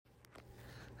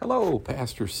Hello,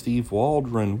 Pastor Steve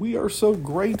Waldron. We are so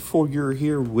grateful you're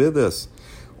here with us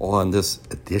on this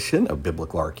edition of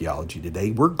Biblical Archaeology. Today,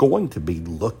 we're going to be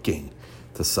looking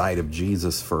at the site of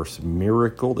Jesus' first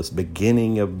miracle, this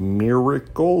beginning of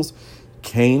miracles,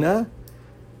 Cana,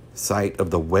 site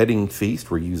of the wedding feast.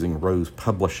 We're using Rose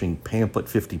Publishing Pamphlet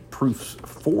 50 Proofs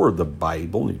for the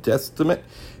Bible, New Testament,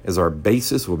 as our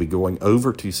basis. We'll be going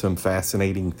over to some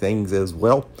fascinating things as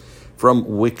well from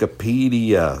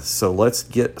Wikipedia. So let's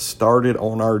get started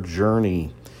on our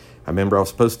journey. I remember I was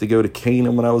supposed to go to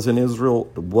Canaan when I was in Israel,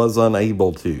 was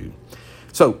unable to.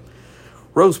 So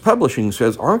Rose Publishing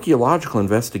says archaeological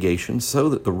investigations show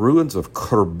that the ruins of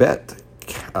Khirbet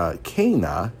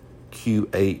Cana,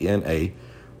 Q-A-N-A,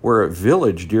 were a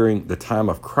village during the time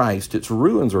of Christ. Its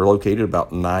ruins are located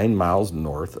about 9 miles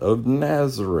north of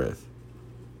Nazareth.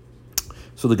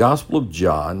 So the Gospel of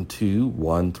John 2,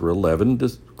 1 through 11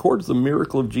 records the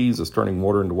miracle of Jesus turning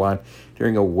water into wine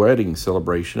during a wedding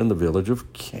celebration in the village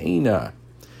of Cana.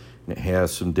 And it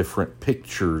has some different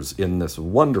pictures in this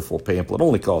wonderful pamphlet. It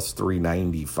only costs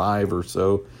 $3.95 or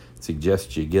so. I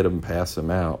suggest you get them, pass them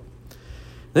out.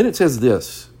 Then it says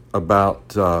this about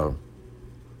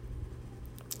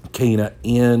Cana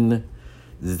in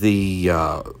the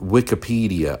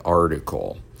Wikipedia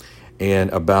article,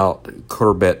 and about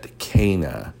Khirbet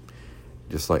Cana,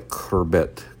 just like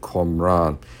Khirbet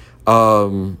Qumran.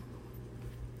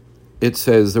 It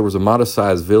says there was a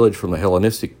modest-sized village from the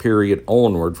Hellenistic period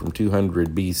onward, from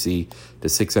 200 BC to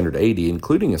 600 AD,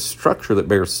 including a structure that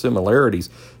bears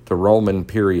similarities to Roman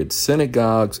period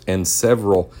synagogues and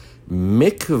several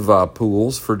mikvah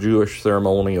pools for Jewish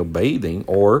ceremonial bathing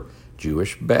or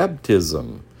Jewish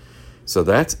baptism. So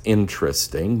that's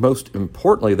interesting. Most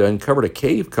importantly, they uncovered a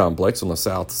cave complex on the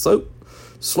south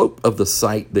slope of the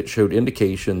site that showed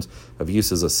indications of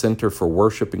use as a center for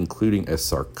worship, including a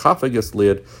sarcophagus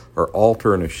lid or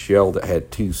altar and a shell that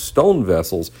had 2 stone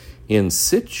vessels in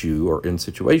situ or in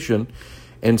situation,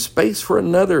 and space for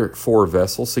another 4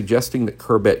 vessels, suggesting that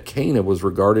Khirbet Cana was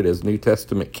regarded as New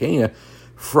Testament Cana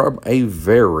from a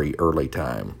very early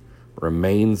time.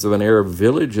 Remains of an Arab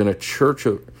village and a church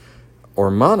or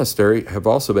monastery have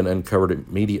also been uncovered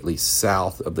immediately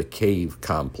south of the cave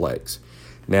complex.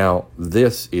 Now,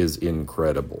 this is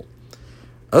incredible.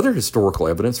 Other historical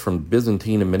evidence from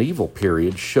Byzantine and medieval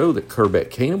periods show that Khirbet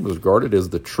Cana was regarded as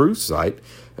the true site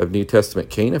of New Testament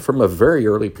Cana from a very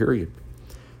early period.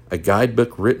 A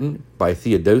guidebook written by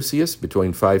Theodosius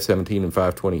between 517 and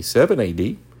 527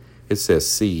 AD, it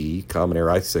says CE, Common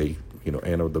Era, I say,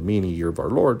 Anno Domini, year of our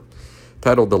Lord,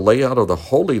 titled The Layout of the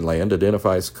Holy Land,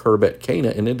 identifies Khirbet Cana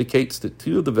and indicates that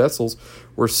 2 of the vessels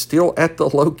were still at the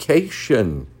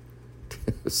location.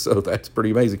 So that's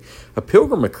pretty amazing. A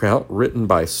pilgrim account written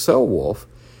by Celwulf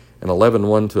in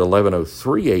 1101 to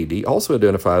 1103 AD also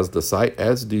identifies the site,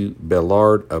 as do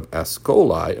Belard of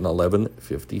Ascoli in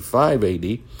 1155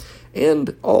 AD,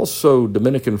 and also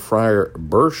Dominican friar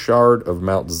Burchard of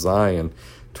Mount Zion,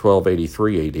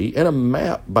 1283 AD, and a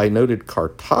map by noted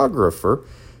cartographer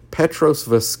Petros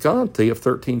Visconti of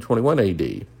 1321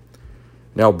 AD.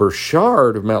 Now,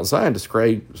 Burchard of Mount Zion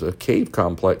describes a cave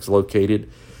complex located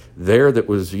there that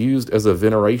was used as a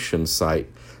veneration site.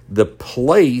 The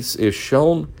place is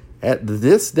shown at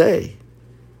this day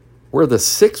where the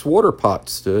 6 water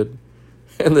pots stood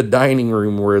and the dining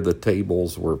room where the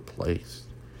tables were placed.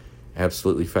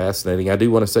 Absolutely fascinating. I do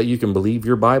want to say you can believe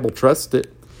your Bible, trust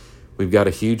it. We've got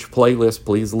a huge playlist.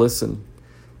 Please listen.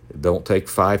 It don't take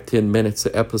 5-10 minutes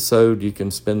an episode. You can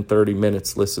spend 30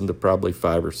 minutes, listen to probably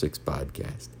 5 or 6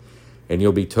 podcasts. And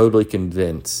you'll be totally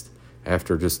convinced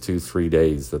after just 2-3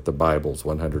 days that the Bible's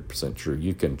 100% true.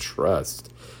 You can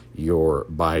trust your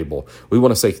Bible. We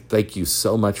want to say thank you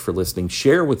so much for listening.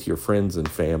 Share with your friends and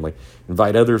family.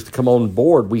 Invite others to come on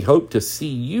board. We hope to see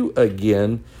you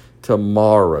again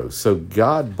tomorrow. So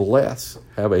God bless.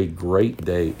 Have a great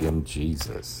day in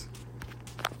Jesus.